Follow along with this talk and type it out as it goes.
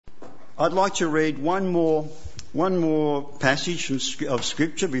I'd like to read one more passage of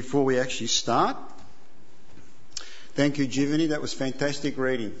Scripture before we actually start. Thank you, Jivani. That was fantastic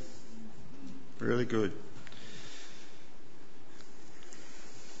reading. Really good.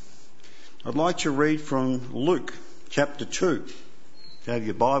 I'd like to read from Luke chapter 2. If you have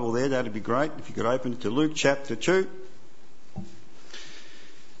your Bible there, that'd be great. If you could open it to Luke chapter 2.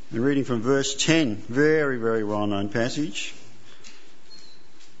 And reading from verse 10. Very, very well-known passage.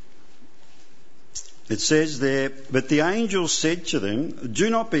 It says there, "But the angel said to them, 'Do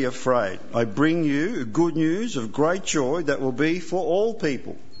not be afraid. I bring you good news of great joy that will be for all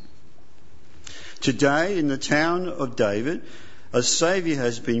people. Today in the town of David, a Saviour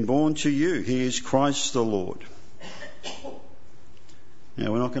has been born to you. He is Christ the Lord.'"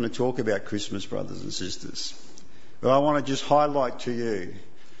 Now, we're not going to talk about Christmas, brothers and sisters, but I want to just highlight to you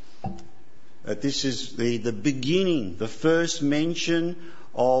that this is the beginning, the first mention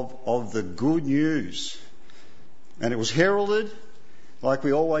of the good news. And it was heralded, like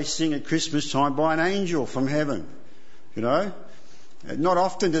we always sing at Christmas time, by an angel from heaven. You know, not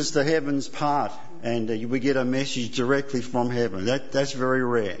often does the heavens part and we get a message directly from heaven. That's very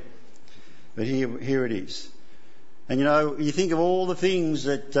rare. But here it is. And you know, you think of all the things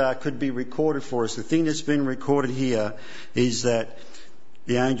that could be recorded for us. The thing that's been recorded here is that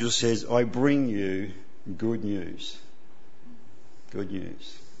the angel says, "I bring you good news." Good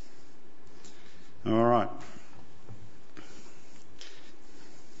news. All right.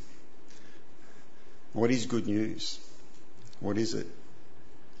 What is good news? What is it?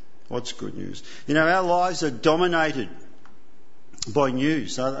 What's good news? You know, our lives are dominated by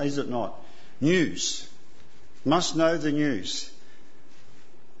news, is it not? News. Must know the news.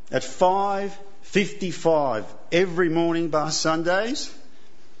 At 5:55 every morning bar Sundays,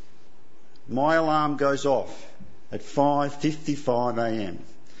 my alarm goes off at 5:55 a.m.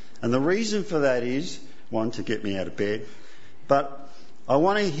 And the reason for that is, one, to get me out of bed, but I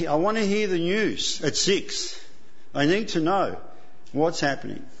want to hear the news at 6. I need to know what's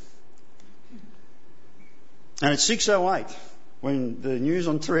happening. And at 6:08, when the news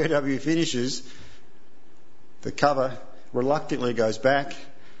on 3AW finishes, the cover reluctantly goes back,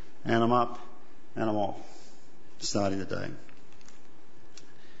 and I'm up and I'm off, starting the day.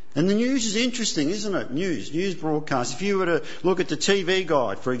 And the news is interesting, isn't it? News broadcasts. If you were to look at the TV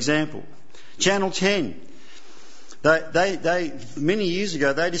guide, for example, Channel 10, they many years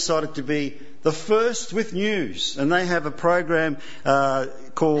ago, they decided to be the first with news. And they have a program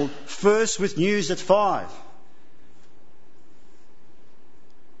called First with News at 5.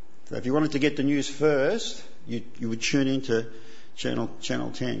 So if you wanted to get the news first, you would tune into Channel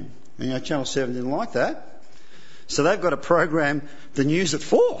 10. And you know, Channel 7 didn't like that. So they've got a program, the news at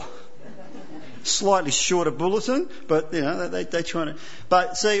 4. Slightly shorter bulletin, but you know, they're trying to.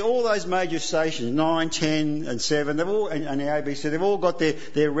 But see, all those major stations, 9, 10 and 7, they've all, and the ABC, they've all got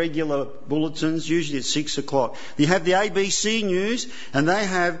their regular bulletins, usually at 6 o'clock. You have the ABC news, and they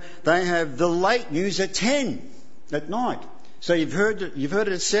have the late news at 10 at night. So you've heard it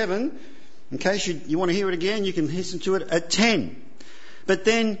at 7. In case you want to hear it again, you can listen to it at 10. But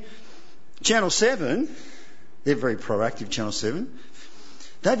then Channel 7, they're very proactive, Channel 7.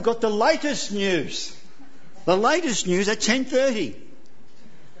 They've got the latest news. The latest news at 10:30.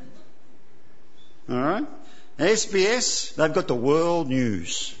 All right? SBS, they've got the world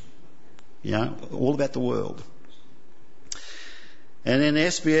news. You know, all about the world. And then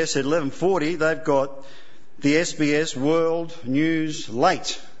SBS at 11:40, they've got the SBS World News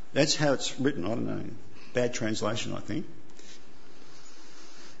Late. That's how it's written. I don't know. Bad translation, I think.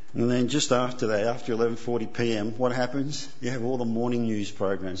 And then just after that, after 11:40 p.m, what happens? You have all the morning news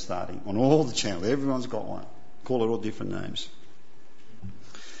programs starting on all the channels. Everyone's got one. Call it all different names.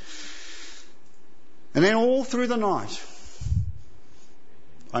 And then all through the night,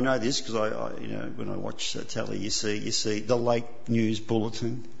 I know this because I when I watch telly, you see the late news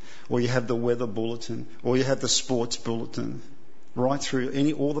bulletin, or you have the weather bulletin, or you have the sports bulletin, right through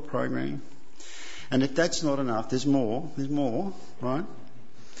all the programming. And if that's not enough, there's more, right?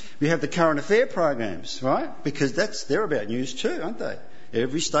 We have the current affair programs, right? Because they're about news too, aren't they?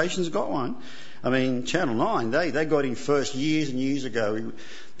 Every station's got one. I mean, Channel 9, they got in first years and years ago. We were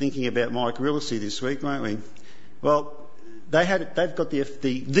thinking about Mike Rillisey this week, weren't we? Well, they've got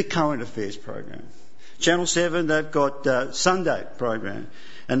the current affairs program. Channel 7, they've got Sunday program.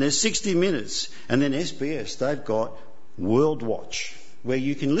 And there's 60 Minutes. And then SBS, they've got World Watch, where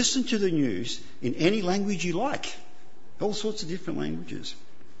you can listen to the news in any language you like. All sorts of different languages.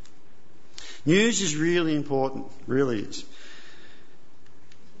 News is really important, really is.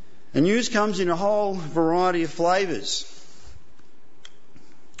 And news comes in a whole variety of flavours.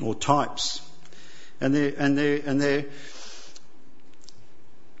 or types. Let me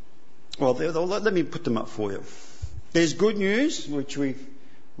put them up for you. There's good news, which we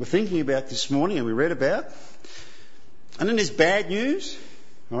were thinking about this morning and we read about. And then there's bad news,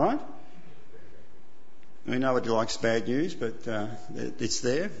 all right? We know nobody likes bad news, but it's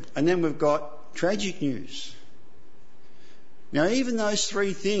there. And then we've got tragic news. Now, even those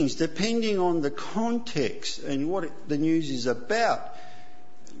three things, depending on the context and what the news is about,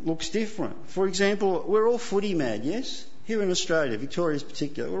 looks different. For example, we're all footy mad, yes? Here in Australia, Victoria's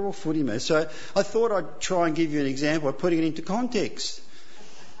particular, we're all footy mad. So I thought I'd try and give you an example by putting it into context.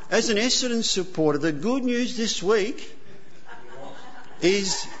 As an Essendon supporter, the good news this week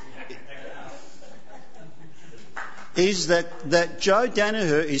is that Joe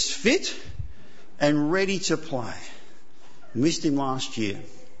Daniher is fit and ready to play. Missed him last year.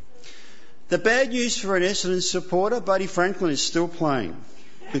 The bad news for an Essendon supporter, Buddy Franklin is still playing,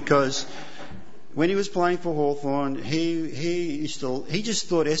 because when he was playing for Hawthorn, he just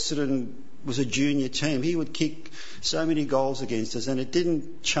thought Essendon was a junior team. He would kick so many goals against us, and it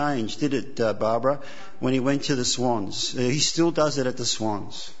didn't change, did it, Barbara, when he went to the Swans? He still does it at the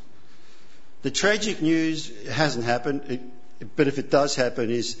Swans. The tragic news hasn't happened, but if it does happen,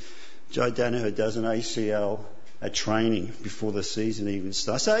 is Joe Daniher does an ACL at training before the season even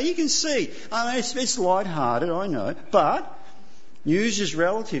starts. So you can see, it's light-hearted, I know, but news is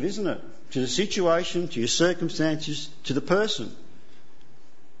relative, isn't it? To the situation, to your circumstances, to the person.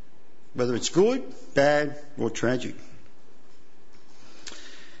 Whether it's good, bad, or tragic.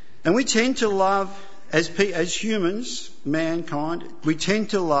 And we tend to love, as humans, mankind, we tend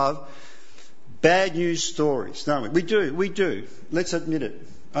to love bad news stories, don't we? We do. Let's admit it.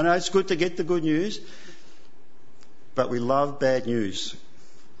 I know it's good to get the good news, but we love bad news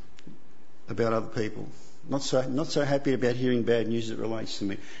about other people. Not so happy about hearing bad news that relates to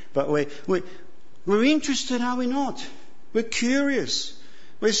me. But we're interested, are we not? We're curious.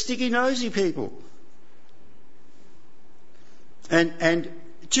 We're sticky nosy people. And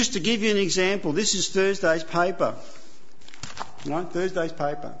just to give you an example, this is Thursday's paper. Thursday's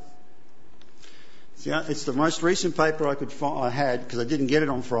paper. It's the most recent paper I had, because I didn't get it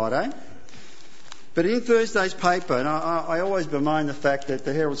on Friday. But in Thursday's paper, and I always bemoan the fact that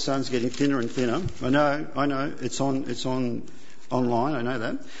the Herald Sun's getting thinner and thinner. I know, it's on online, I know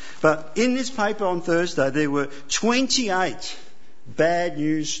that. But in this paper on Thursday, there were 28 bad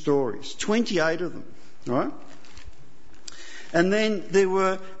news stories. 28 of them, right? And then there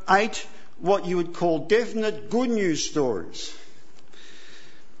were 8 what you would call definite good news stories.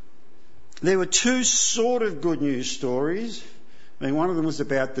 There were 2 sort of good news stories. I mean, one of them was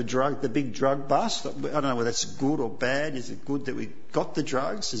about the big drug bust. I don't know whether that's good or bad. Is it good that we got the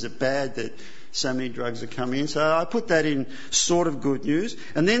drugs? Is it bad that so many drugs have come in? So I put that in sort of good news.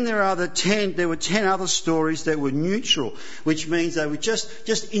 And then there were 10 other stories that were neutral, which means they were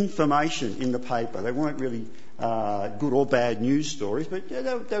just information in the paper. They weren't really good or bad news stories, but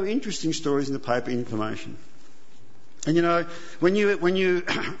they were interesting stories in the paper, information. And you know, when you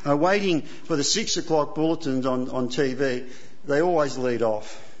are waiting for the 6 o'clock bulletins on TV, they always lead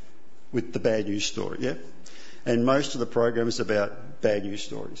off with the bad news story, yeah? And most of the program is about bad news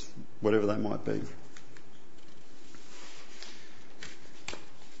stories, whatever they might be.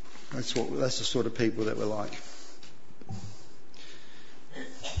 That's the sort of people that we're like.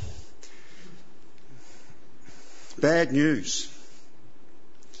 Bad news.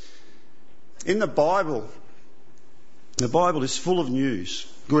 In the Bible is full of news,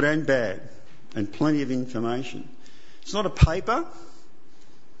 good and bad, and plenty of information. It's not a paper,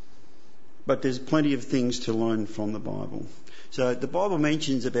 but there's plenty of things to learn from the Bible. So the Bible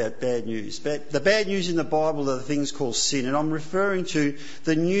mentions about bad news. The bad news in the Bible are the things called sin, and I'm referring to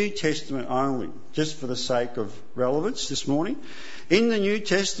the New Testament only, just for the sake of relevance this morning. In the New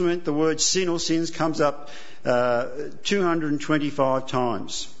Testament, the word sin or sins comes up 225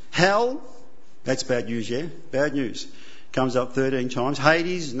 times. Hell, that's bad news, yeah? Bad news. Comes up 13 times.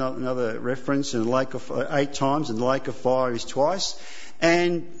 Hades, another reference, and the lake of 8 times, and the lake of fire is twice.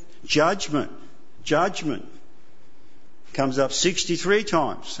 And judgment comes up 63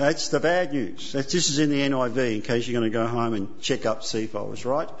 times. That's the bad news. This is in the NIV, in case you're going to go home and check up, see if I was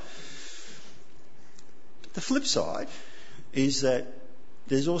right. The flip side is that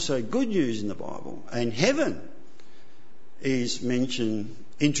there's also good news in the Bible, and heaven is mentioned,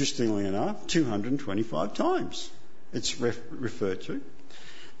 interestingly enough, 225 times. It's referred to.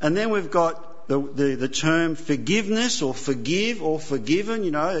 And then we've got the term forgiveness or forgive or forgiven.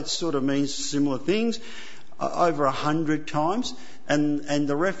 You know, it sort of means similar things, over 100 times. And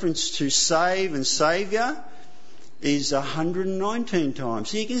the reference to save and saviour is 119 times.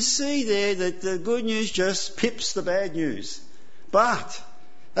 So you can see there that the good news just pips the bad news. But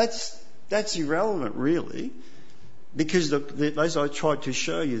that's irrelevant, really, because as I tried to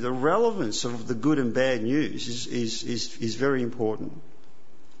show you, the relevance of the good and bad news is very important.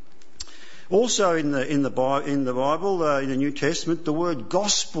 Also in the Bible, in the New Testament, the word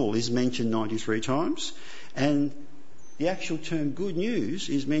gospel is mentioned 93 times, and the actual term good news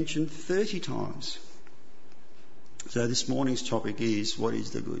is mentioned 30 times. So this morning's topic is, what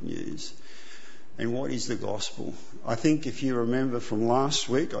is the good news? And what is the gospel? I think if you remember from last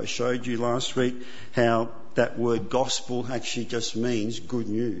week, I showed you last week how that word gospel actually just means good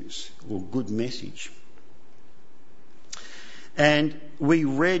news or good message. And we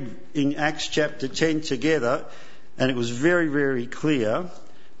read in Acts chapter 10 together, and it was very, very clear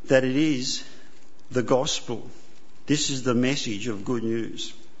that it is the gospel. This is the message of good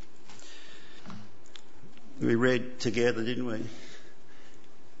news. We read together, didn't we?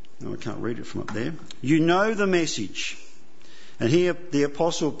 No, I can't read it from up there. You know the message. And here the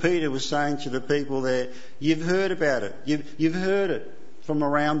Apostle Peter was saying to the people there, you've heard about it. You've heard it from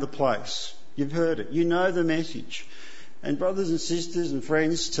around the place. You've heard it. You know the message. And brothers and sisters and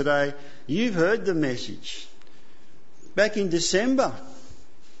friends today, you've heard the message. Back in December,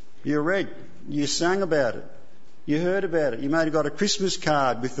 you sang about it. You heard about it. You might have got a Christmas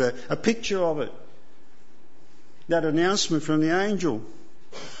card with a picture of it. That announcement from the angel.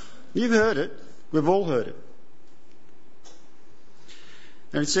 You've heard it. We've all heard it.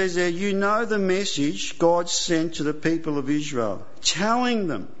 And it says there, you know the message God sent to the people of Israel, telling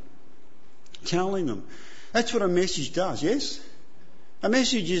them. That's what a message does, yes? A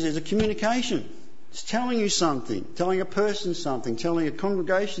message is a communication. It's telling you something, telling a person something, telling a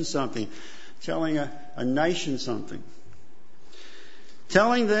congregation something, telling a nation something.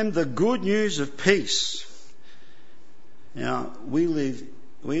 Telling them the good news of peace. Now, we live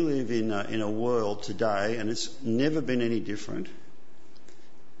in a world today, and it's never been any different,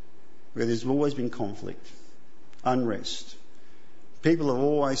 where there's always been conflict, unrest. People have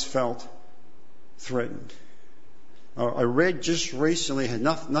always felt threatened. I read just recently, had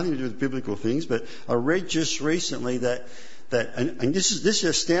nothing to do with biblical things, but I read just recently that and this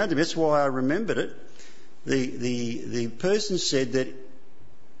astounded me. That's why I remembered it. The person said that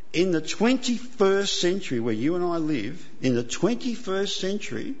in the 21st century, where you and I live, in the 21st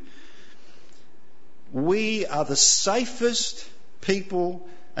century, we are the safest people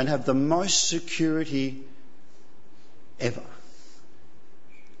and have the most security ever.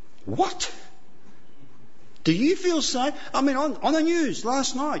 What? Do you feel safe? I mean, on the news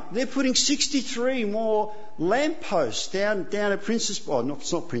last night, they're putting 63 more lampposts down at Princess... Oh,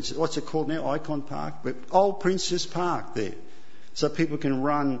 it's not Princess... What's it called now? Icon Park? But Old Princess Park there. So people can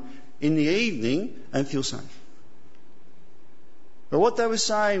run in the evening and feel safe. But what they were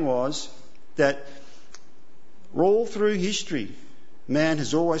saying was that all through history, man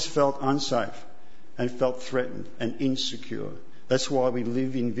has always felt unsafe and felt threatened and insecure. That's why we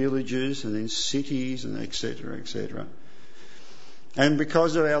live in villages and in cities and etc., etc. And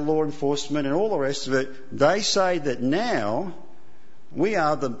because of our law enforcement and all the rest of it, they say that now we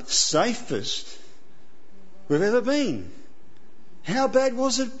are the safest we've ever been. How bad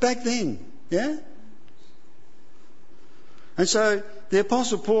was it back then? Yeah? And so the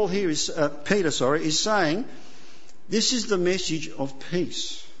Apostle Paul here Peter is saying, this is the message of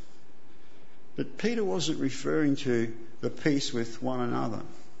peace. But Peter wasn't referring to the peace with one another,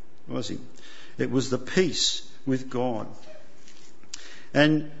 was he? It was the peace with God.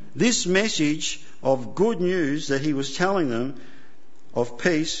 And this message of good news that he was telling them of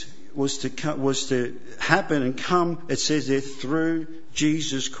peace was to happen and come, it says there, through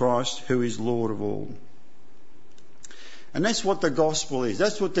Jesus Christ, who is Lord of all. And that's what the gospel is.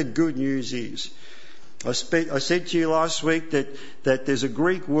 That's what the good news is. I said to you last week that there's a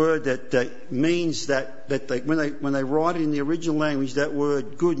Greek word that means that when they write it in the original language, that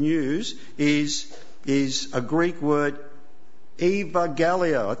word good news is a Greek word,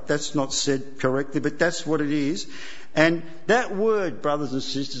 Evangelion. That's not said correctly, but that's what it is. And that word, brothers and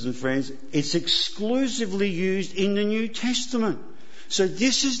sisters and friends, it's exclusively used in the New Testament. So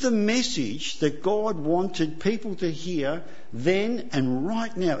this is the message that God wanted people to hear then and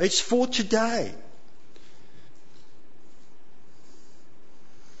right now. It's for today.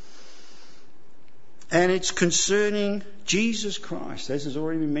 And it's concerning Jesus Christ, as has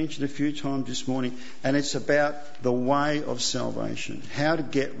already been mentioned a few times this morning. And it's about the way of salvation, how to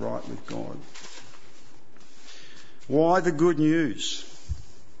get right with God. Why the good news?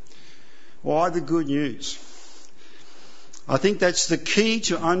 Why the good news? I think that's the key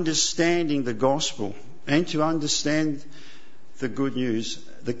to understanding the gospel. and to understand the good news,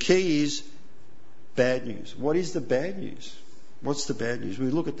 the key is bad news. What is the bad news? What's the bad news? We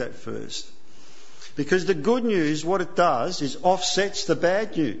look at that first. Because the good news, what it does is offsets the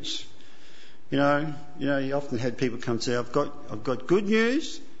bad news. You you often had people come and say, I've got good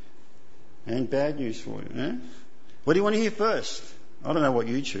news and bad news for you. Eh? What do you want to hear first? I don't know what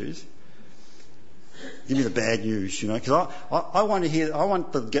you choose. Give me the bad news, because I want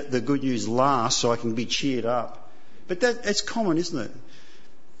to get the good news last so I can be cheered up. But it's common, isn't it?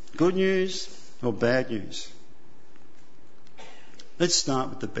 Good news or bad news? Let's start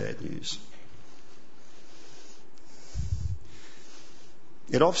with the bad news.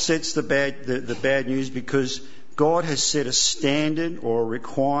 It offsets the bad news because God has set a standard or a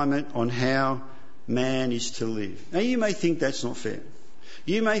requirement on how man is to live. Now you may think that's not fair.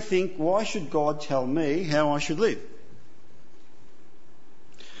 You may think, why should God tell me how I should live?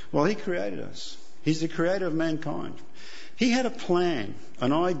 Well, He created us. He's the creator of mankind. He had a plan,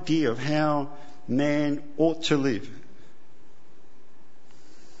 an idea of how man ought to live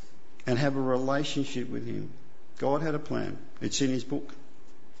and have a relationship with Him. God had a plan. It's in His book,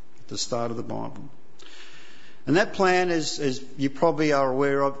 at the start of the Bible. And that plan, as you probably are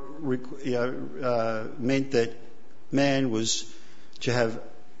aware of, meant that man was to have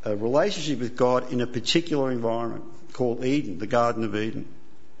a relationship with God in a particular environment called Eden, the Garden of Eden.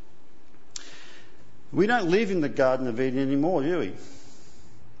 We don't live in the Garden of Eden anymore, do we?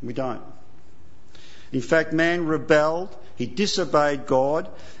 We don't. In fact, man rebelled, he disobeyed God,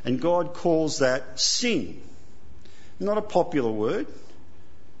 and God calls that sin. Not a popular word.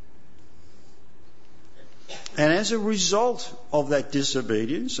 And as a result of that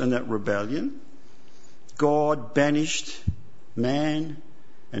disobedience and that rebellion, God banished man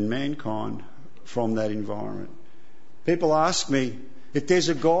and mankind from that environment. People ask me, if there's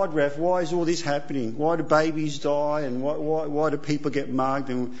a God, Raph, why is all this happening? Why do babies die, and why do people get mugged,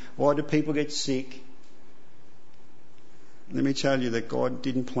 and why do people get sick? Let me tell you that God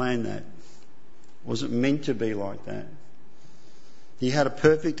didn't plan that. It wasn't meant to be like that. He had a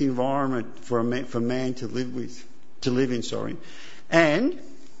perfect environment for man to live in. And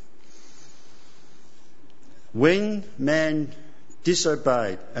when man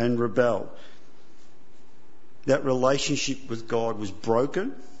disobeyed and rebelled, that relationship with God was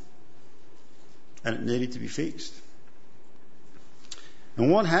broken and it needed to be fixed.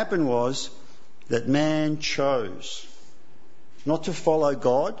 And what happened was that man chose not to follow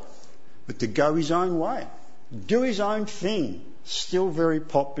God, but to go his own way, do his own thing. Still very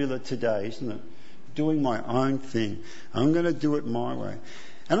popular today, isn't it? Doing my own thing. I'm going to do it my way.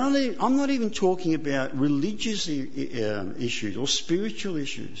 And I'm not even talking about religious issues or spiritual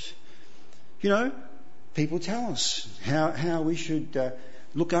issues. People tell us how we should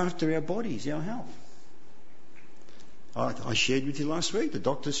look after our bodies, our health. I shared with you last week, the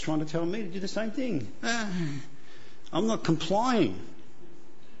doctor's trying to tell me to do the same thing. I'm not complying.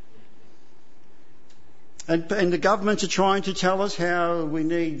 And the governments are trying to tell us how we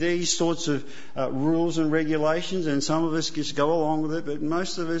need these sorts of rules and regulations, and some of us just go along with it, but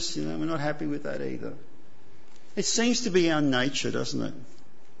most of us, we're not happy with that either. It seems to be our nature, doesn't it?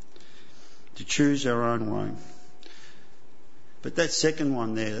 To choose our own way. But that second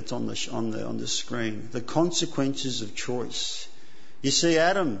one there, that's on the screen, the consequences of choice. You see,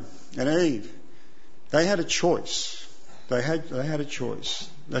 Adam and Eve, they had a choice. They had a choice.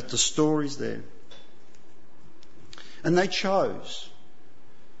 That the story's there. And they chose.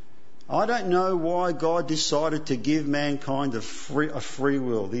 I don't know why God decided to give mankind a free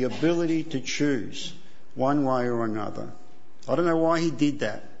will, the ability to choose one way or another. I don't know why He did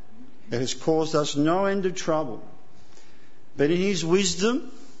that. It has caused us no end of trouble. But in His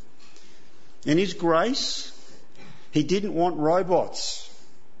wisdom, in His grace, He didn't want robots.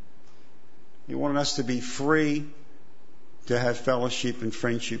 He wanted us to be free to have fellowship and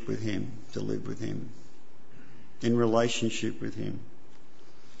friendship with Him, to live with Him, in relationship with Him.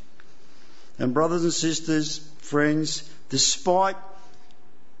 And brothers and sisters, friends, despite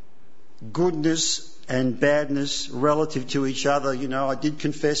goodness and badness relative to each other, I did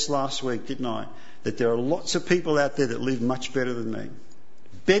confess last week, didn't I, that there are lots of people out there that live much better than me.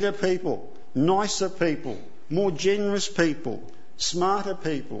 Better people, nicer people, more generous people, smarter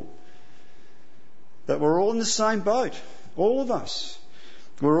people. That we're all in the same boat, all of us.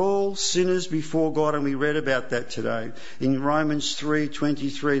 We're all sinners before God, and we read about that today. In Romans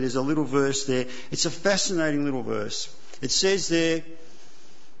 3:23, there's a little verse there. It's a fascinating little verse. It says there,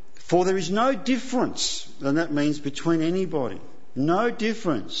 for there is no difference, and that means between anybody. No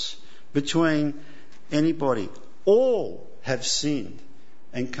difference between anybody. All have sinned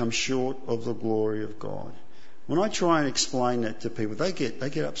and come short of the glory of God. When I try and explain that to people, they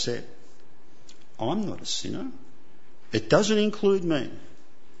get upset. I'm not a sinner. It doesn't include me.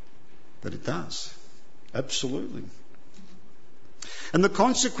 But it does. Absolutely. And the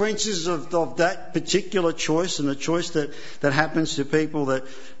consequences of that particular choice and the choice that happens to people that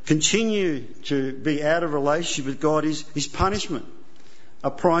continue to be out of relationship with God is punishment.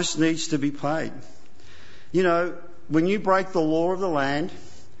 A price needs to be paid. You know, when you break the law of the land,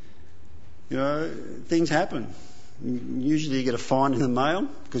 you know, things happen. Usually you get a fine in the mail,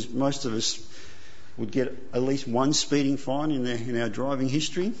 because most of us would get at least one speeding fine in our driving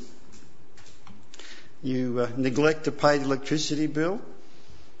history. You neglect to pay the electricity bill,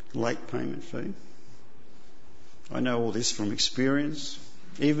 late payment fee. I know all this from experience.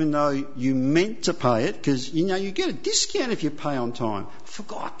 Even though you meant to pay it, because you know you get a discount if you pay on time. I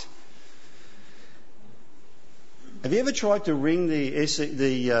forgot. Have you ever tried to ring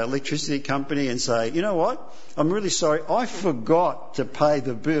the electricity company and say, you know what, I'm really sorry, I forgot to pay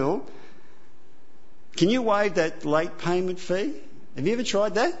the bill. Can you waive that late payment fee? Have you ever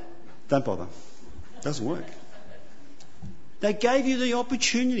tried that? Don't bother. It doesn't work. They gave you the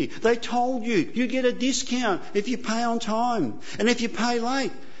opportunity. They told you get a discount if you pay on time. And if you pay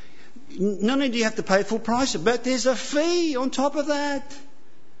late, not only do you have to pay full price, but there's a fee on top of that.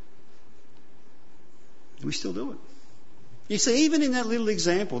 We still do it. You see, even in that little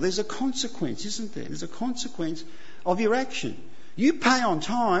example, there's a consequence, isn't there? There's a consequence of your action. You pay on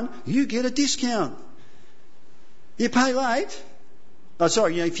time, you get a discount. You pay late.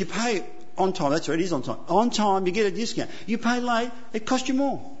 If you pay on time, that's right, it is on time. On time, you get a discount. You pay late, it costs you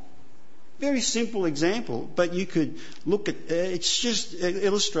more. Very simple example, but you could look at it's just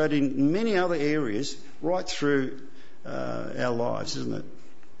illustrated in many other areas right through our lives, isn't it?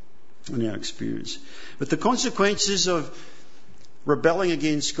 In our experience. But the consequences of rebelling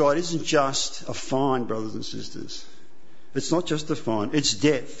against God isn't just a fine, brothers and sisters. It's not just a fine, it's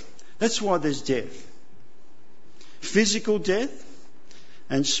death. That's why there's death. Physical death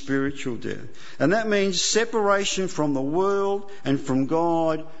and spiritual death. And that means separation from the world and from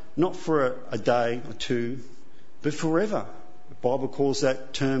God, not for a day or two, but forever. The Bible calls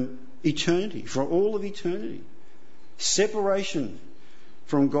that term eternity, for all of eternity. Separation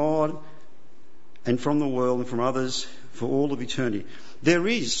from God and from the world and from others for all of eternity. There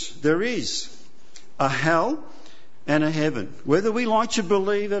is a hell and a heaven, whether we like to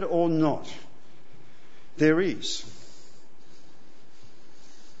believe it or not. There is.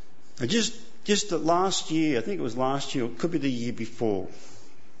 Just last year, I think it was last year, it could be the year before,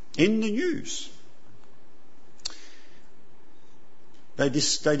 in the news, they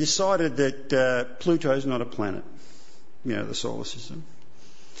decided that Pluto is not a planet, you know, the solar system.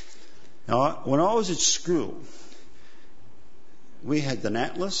 Now, when I was at school, we had an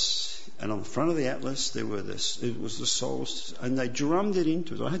atlas, and on the front of the atlas it was the solar system, and they drummed it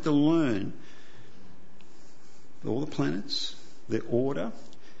into us. I had to learn all the planets, their order,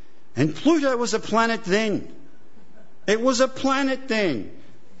 and Pluto was a planet then. It was a planet then.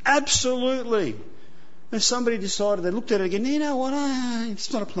 Absolutely. And somebody decided, they looked at it again, you know what,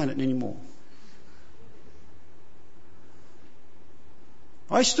 it's not a planet anymore.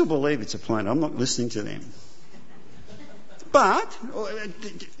 I still believe it's a planet. I'm not listening to them. But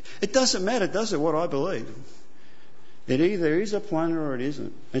it doesn't matter, does it, what I believe? It either is a planet or it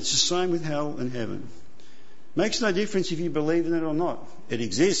isn't. It's the same with hell and heaven. Makes no difference if you believe in it or not. It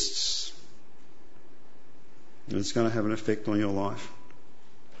exists. And it's going to have an effect on your life.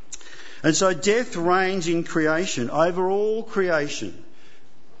 And so death reigns in creation, over all creation.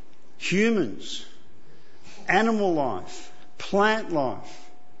 Humans, animal life, plant life,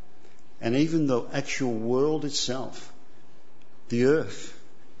 and even the actual world itself, the earth,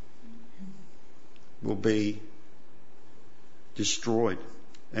 will be destroyed,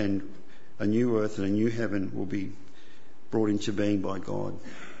 and a new earth and a new heaven will be brought into being by God.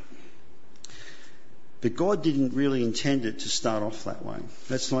 But God didn't really intend it to start off that way.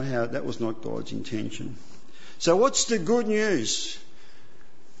 That was not God's intention. So what's the good news?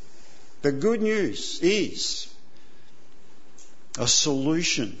 The good news is a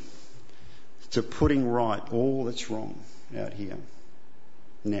solution to putting right all that's wrong out here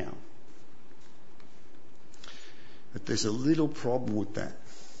now. But there's a little problem with that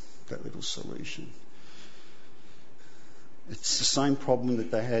little solution. It's the same problem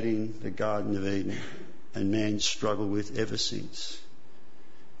that they had in the Garden of Eden, and man's struggled with ever since.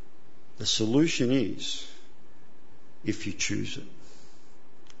 The solution is if you choose it.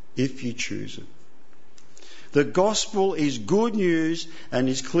 If you choose it. The gospel is good news and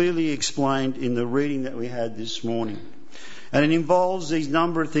is clearly explained in the reading that we had this morning. And it involves these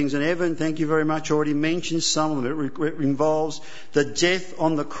number of things. And Evan, thank you very much, already mentioned some of them. It involves the death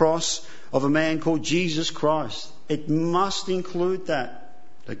on the cross of a man called Jesus Christ. It must include that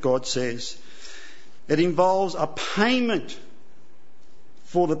God says. It involves a payment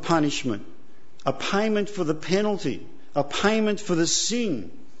for the punishment, a payment for the penalty, a payment for the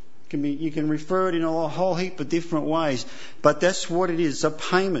sin. You can refer it in a whole heap of different ways, but that's what it is, a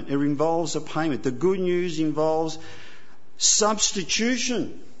payment. It involves a payment. The good news involves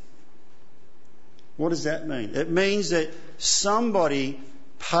substitution. What does that mean? It means that somebody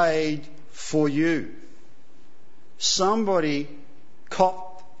paid for you. Somebody copped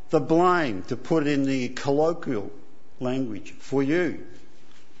the blame, to put it in the colloquial language, for you.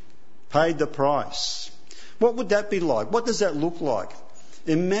 Paid the price. What would that be like? What does that look like?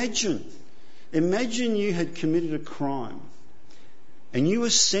 Imagine you had committed a crime and you were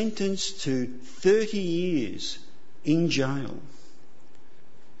sentenced to 30 years in jail.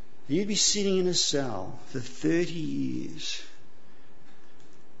 You'd be sitting in a cell for 30 years.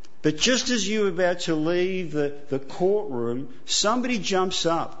 But just as you were about to leave the courtroom, somebody jumps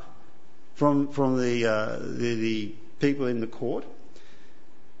up from the people in the court,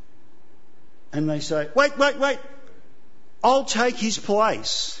 and they say, wait, I'll take his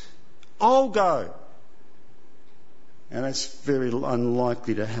place. I'll go. And that's very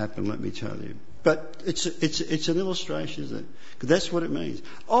unlikely to happen, let me tell you. But it's an illustration, isn't it? Because that's what it means.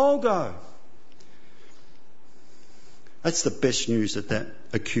 I'll go. That's the best news that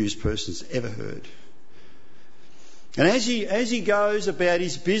accused person's ever heard. And as he goes about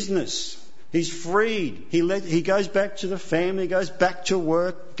his business, he's freed. He goes back to the family, goes back to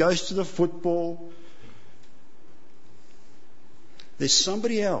work, goes to the football. There's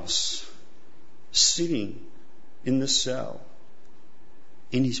somebody else sitting in the cell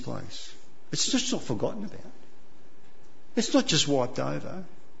in his place. It's just not forgotten about. It's not just wiped over.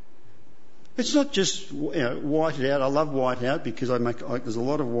 It's not just whited out. I love white out because there's a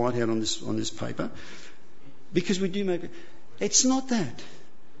lot of white out on this paper, because we do make it. It's not that.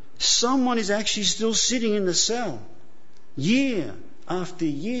 Someone is actually still sitting in the cell, year after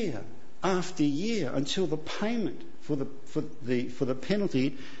year after year, until the payment for the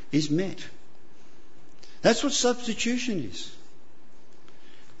penalty is met. That's what substitution is.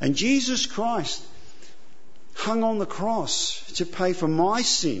 And Jesus Christ hung on the cross to pay for my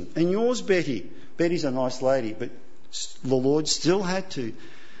sin and yours, Betty. Betty's a nice lady, but the Lord still had to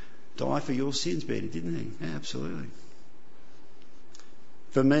die for your sins, Betty, didn't he? Yeah, absolutely.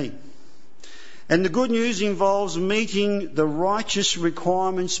 For me. And the good news involves meeting the righteous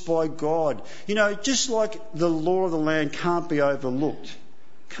requirements by God. Just like the law of the land can't be overlooked.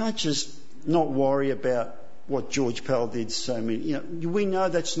 Can't just not worry about what George Pell did we know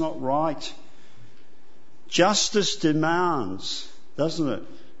that's not right. Justice demands, doesn't it,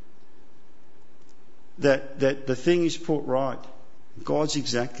 that the thing is put right. God's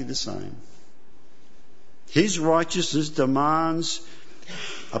exactly the same. His righteousness demands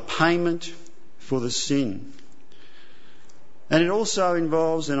a payment for the sin. And it also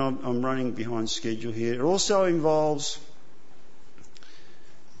involves, and I'm running behind schedule here, it also involves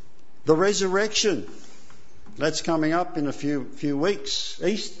the resurrection. That's coming up in a few weeks.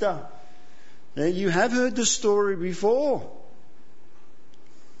 Easter. Now, you have heard the story before.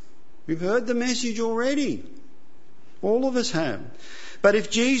 We've heard the message already. All of us have. But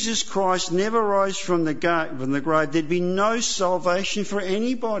if Jesus Christ never rose from the grave, there'd be no salvation for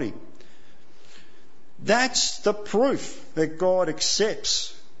anybody. That's the proof that God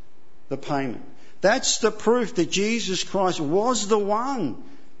accepts the payment. That's the proof that Jesus Christ was the one,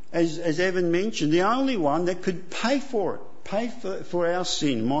 as Evan mentioned, the only one that could pay for it. Pay for our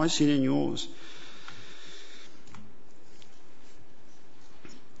sin, my sin and yours.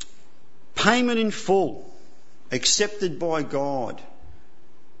 Payment in full, accepted by God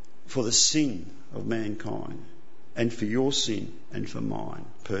for the sin of mankind, and for your sin and for mine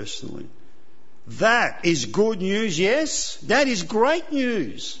personally. That is good news, yes? That is great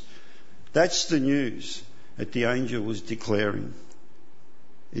news. That's the news that the angel was declaring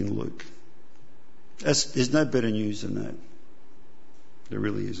in Luke. There's no better news than that. There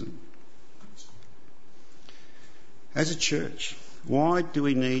really isn't. As a church, why do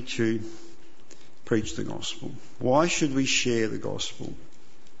we need to preach the gospel? Why should we share the gospel?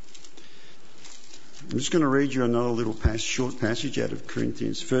 I'm just going to read you another little short passage out of 1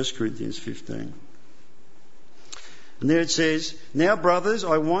 Corinthians 15. And there it says, "Now, brothers,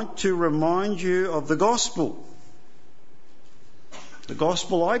 I want to remind you of the gospel. The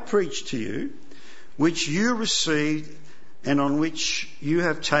gospel I preached to you, which you received and on which you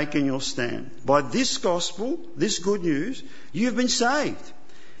have taken your stand. By this gospel, this good news, you have been saved,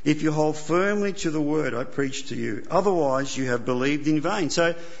 if you hold firmly to the word I preached to you. Otherwise, you have believed in vain.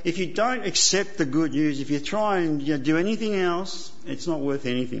 So if you don't accept the good news, if you try and do anything else, it's not worth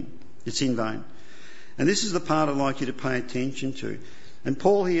anything. It's in vain. And this is the part I'd like you to pay attention to. And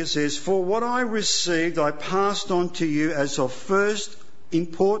Paul here says, for what I received, I passed on to you as of first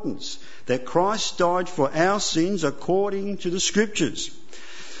importance, that Christ died for our sins according to the Scriptures,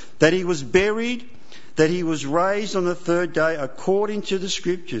 that he was buried, that he was raised on the third day according to the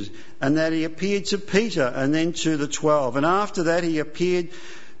Scriptures, and that he appeared to Peter and then to the 12. And after that he appeared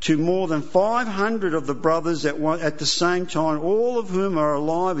to more than 500 of the brothers at the same time, all of whom are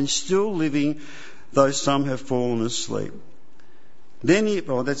alive and still living, though some have fallen asleep.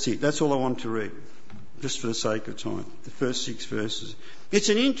 That's it. That's all I want to read, just for the sake of time. The first 6 verses. It's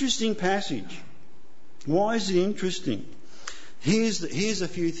an interesting passage. Why is it interesting? Here's a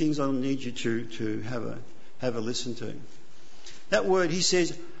few things I'll need you to have a listen to. That word, he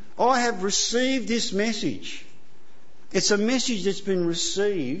says, I have received this message. It's a message that's been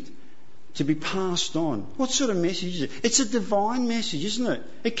received to be passed on. What sort of message is it? It's a divine message, isn't it?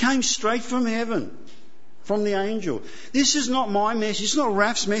 It came straight from heaven, from the angel. This is not my message. It's not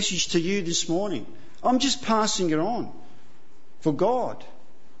Raf's message to you this morning. I'm just passing it on for God.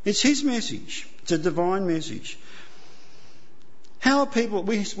 It's his message. It's a divine message. How are people,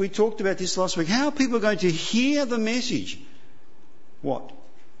 we talked about this last week, how are people going to hear the message? What?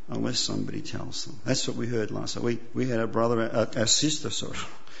 Unless somebody tells them. That's what we heard last week. We had our sister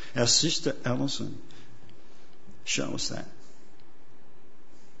Alison show us that.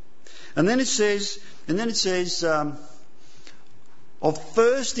 And then it says, of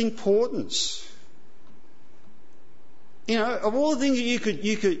first importance. You know, of all the things that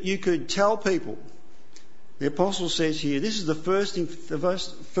you could tell people, the apostle says here, this is the first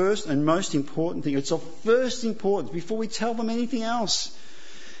and most important thing. It's of first importance before we tell them anything else.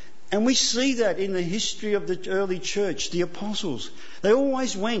 And we see that in the history of the early church, the apostles. They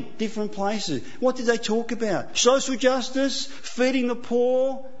always went different places. What did they talk about? Social justice, feeding the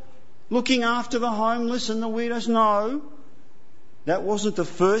poor, looking after the homeless and the widows? No. That wasn't the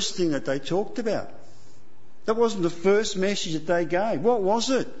first thing that they talked about. That wasn't the first message that they gave. What was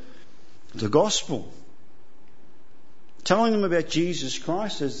it? The gospel. Telling them about Jesus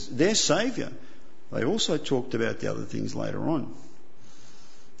Christ as their Saviour. They also talked about the other things later on.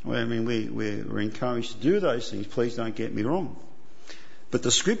 Well, I mean, we're encouraged to do those things. Please don't get me wrong. But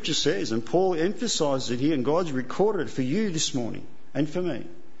the Scripture says, and Paul emphasises it here, and God's recorded it for you this morning and for me,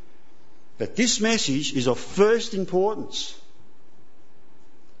 that this message is of first importance.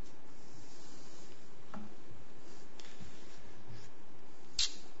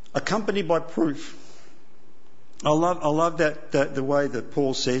 Accompanied by proof. I love that the way that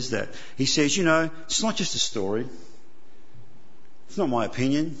Paul says that. He says, you know, it's not just a story. It's not my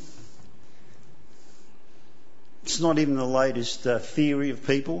opinion. It's not even the latest theory of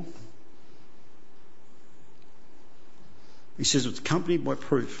people. He says it's accompanied by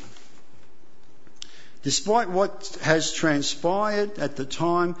proof. Despite what has transpired at the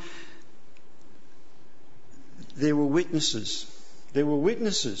time, there were witnesses. There were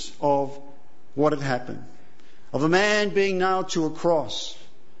witnesses of what had happened. Of a man being nailed to a cross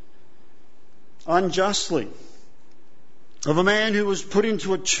unjustly. Of a man who was put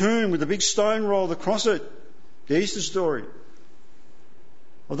into a tomb with a big stone rolled across it. The Easter story.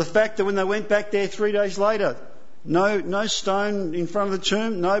 Of the fact that when they went back there 3 days later, no stone in front of the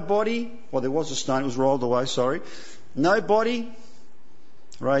tomb, no body. Well, there was a stone, it was rolled away, sorry. No body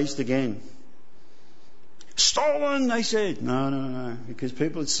raised again. Stolen, they said. No, because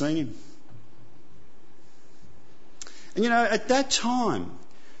people had seen him. And you know, at that time,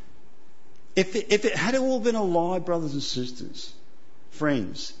 if it had all been a lie, brothers and sisters,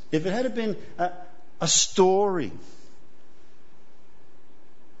 friends, if it had been a story,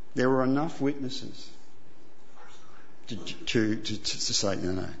 there were enough witnesses to say,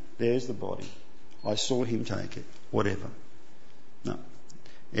 no, there's the body. I saw him take it, whatever. No.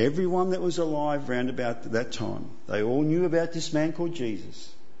 Everyone that was alive round about that time, they all knew about this man called Jesus.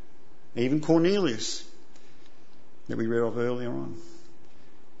 Even Cornelius, that we read of earlier on.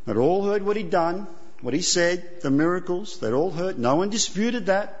 They'd all heard what he'd done, what he said, the miracles. They'd all heard. No one disputed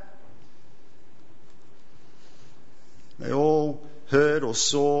that. They all heard or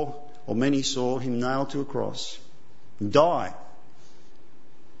saw, or many saw, him nailed to a cross, die,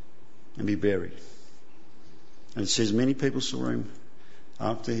 and be buried. And it says many people saw him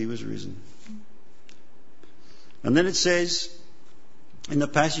after he was risen. And then it says, in the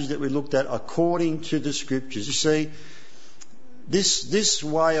passage that we looked at, according to the Scriptures. You see, This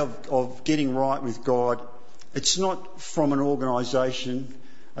way of getting right with God, it's not from an organisation,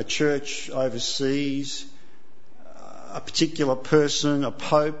 a church overseas, a particular person, a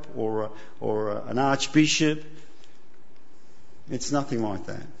pope or an archbishop. It's nothing like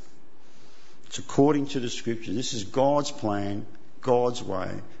that. It's according to the Scripture. This is God's plan, God's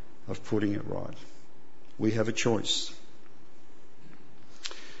way of putting it right. We have a choice.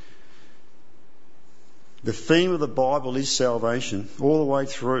 The theme of the Bible is salvation all the way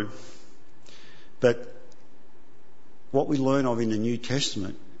through. But what we learn of in the New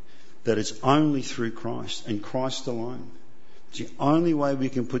Testament, that it's only through Christ and Christ alone. It's the only way we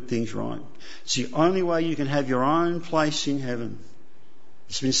can put things right. It's the only way you can have your own place in heaven.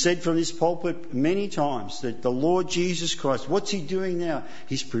 It's been said from this pulpit many times that the Lord Jesus Christ, what's He doing now?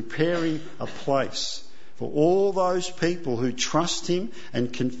 He's preparing a place for all those people who trust Him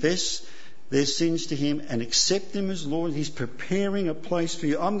and confess their sins to Him and accept Him as Lord. He's preparing a place for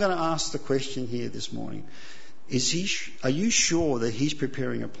you. I'm going to ask the question here this morning. Are you sure that He's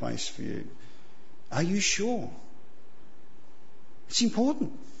preparing a place for you? Are you sure? It's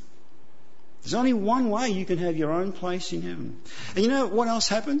important. There's only one way you can have your own place in heaven. And you know what else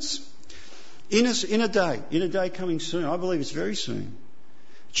happens? In a day coming soon, I believe it's very soon,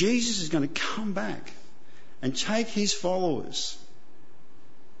 Jesus is going to come back and take His followers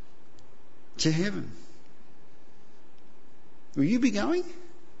to heaven. Will you be going?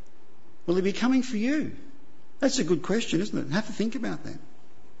 Will He be coming for you? That's a good question, isn't it? Have to think about that.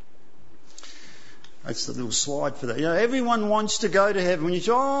 That's the little slide for that. You know, everyone wants to go to heaven. When you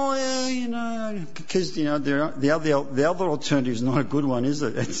say, because the other alternative is not a good one, is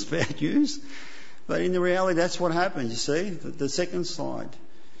it? It's bad news. But in the reality, that's what happens. You see, the second slide.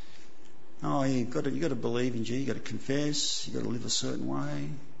 Oh, you've got to believe in Jesus. You've got to confess. You've got to live a certain way,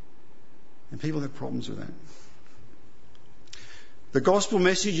 and people have problems with that. The gospel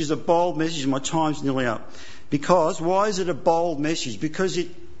message is a bold message. My time's nearly up. Why is it a bold message? Because it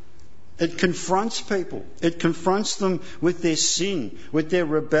confronts people. It confronts them with their sin, with their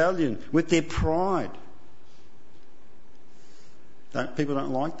rebellion, with their pride. People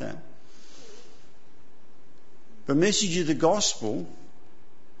don't like that. The message of the gospel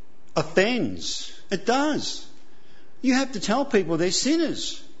offends. It does. You have to tell people they're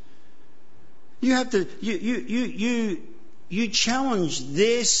sinners. You have to. You challenge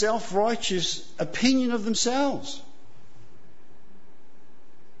their self-righteous opinion of themselves.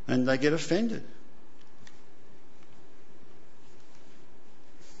 And they get offended.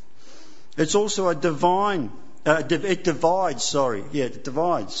 It's also it divides. It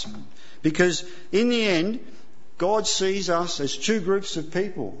divides. Because in the end, God sees us as two groups of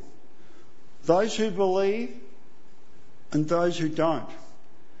people. Those who believe and those who don't.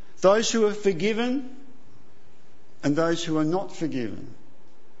 Those who are forgiven and those who are not forgiven.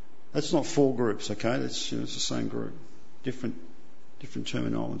 That's not four groups, okay? It's the same group. Different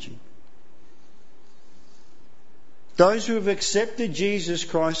terminology. Those who have accepted Jesus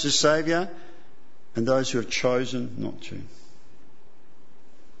Christ as Saviour and those who have chosen not to.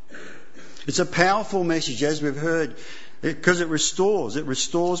 It's a powerful message, as we've heard, because it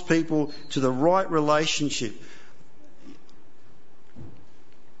restores people to the right relationship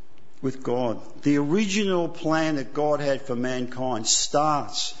with God. The original plan that God had for mankind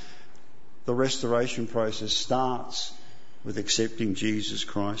the restoration process starts with accepting Jesus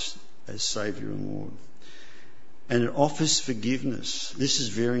Christ as Saviour and Lord. And it offers forgiveness. This is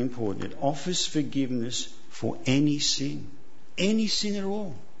very important. It offers forgiveness for any sin at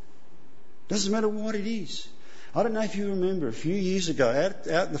all. Doesn't matter what it is. I don't know if you remember, a few years ago,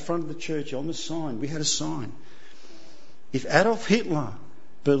 out in the front of the church on the sign, we had a sign. If Adolf Hitler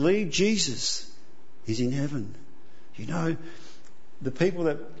believed Jesus is in heaven. You know, the people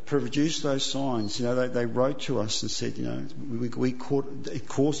that produced those signs, they wrote to us and said, it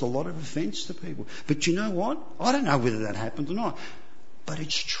caused a lot of offence to people. But you know what? I don't know whether that happened or not. But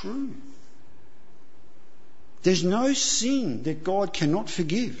it's true. There's no sin that God cannot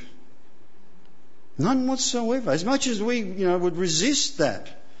forgive. None whatsoever. As much as we, would resist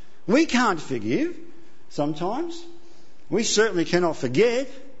that. We can't forgive sometimes. We certainly cannot forget.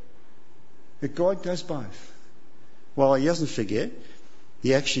 But God does both. While He doesn't forget,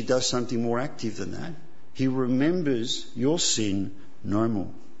 He actually does something more active than that. He remembers your sin no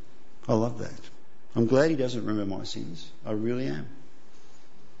more. I love that. I'm glad He doesn't remember my sins. I really am.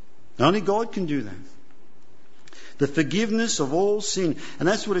 Only God can do that. The forgiveness of all sin. And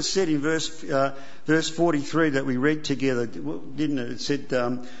that's what it said in verse 43 that we read together, didn't it? It said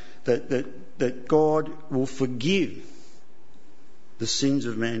that God will forgive the sins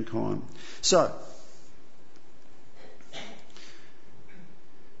of mankind. So,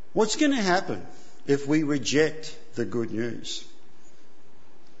 What's going to happen if we reject the good news?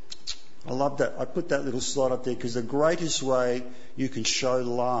 I love that. I put that little slide up there because the greatest way you can show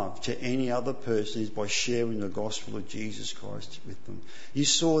love to any other person is by sharing the gospel of Jesus Christ with them. You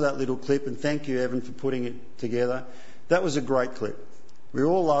saw that little clip, and thank you, Evan, for putting it together. That was a great clip. We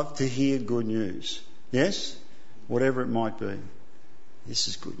all love to hear good news. Yes? Whatever it might be. This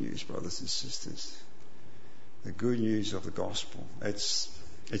is good news, brothers and sisters. The good news of the gospel. It's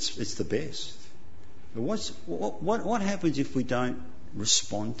the best. But what happens if we don't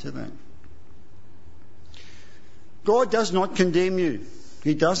respond to that? God does not condemn you.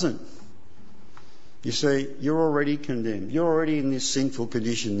 He doesn't. You see, you're already condemned. You're already in this sinful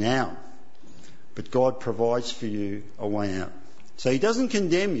condition now. But God provides for you a way out. So He doesn't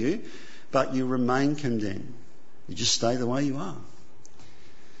condemn you, but you remain condemned. You just stay the way you are.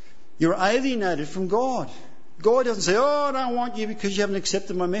 You're alienated from God. God doesn't say, oh, I don't want you because you haven't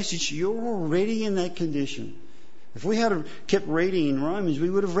accepted my message. You're already in that condition. If we had kept reading in Romans, we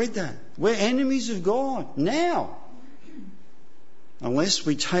would have read that. We're enemies of God now. Unless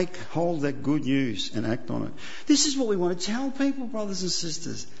we take hold of that good news and act on it. This is what we want to tell people, brothers and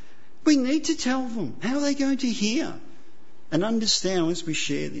sisters. We need to tell them. How are they going to hear and understand unless we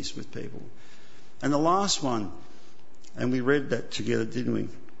share this with people? And the last one, and we read that together, didn't we?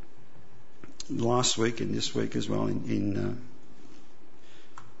 Last week and this week as well in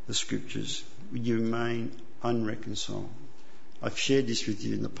the scriptures. You remain unreconciled. I've shared this with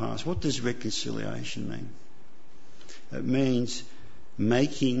you in the past. What does reconciliation mean? It means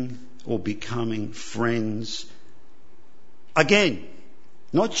making or becoming friends again.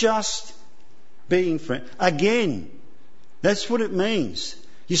 Not just being friends. Again. That's what it means.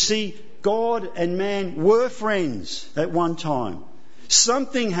 You see, God and man were friends at one time.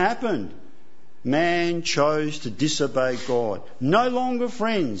 Something happened. Man chose to disobey God. No longer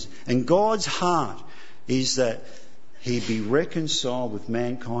friends. And God's heart is that He be reconciled with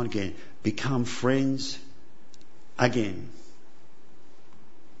mankind again. Become friends again.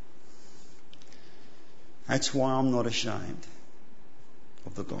 That's why I'm not ashamed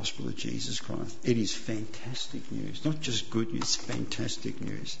of the gospel of Jesus Christ. It is fantastic news. Not just good news, fantastic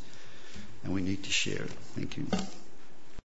news. And we need to share it. Thank you.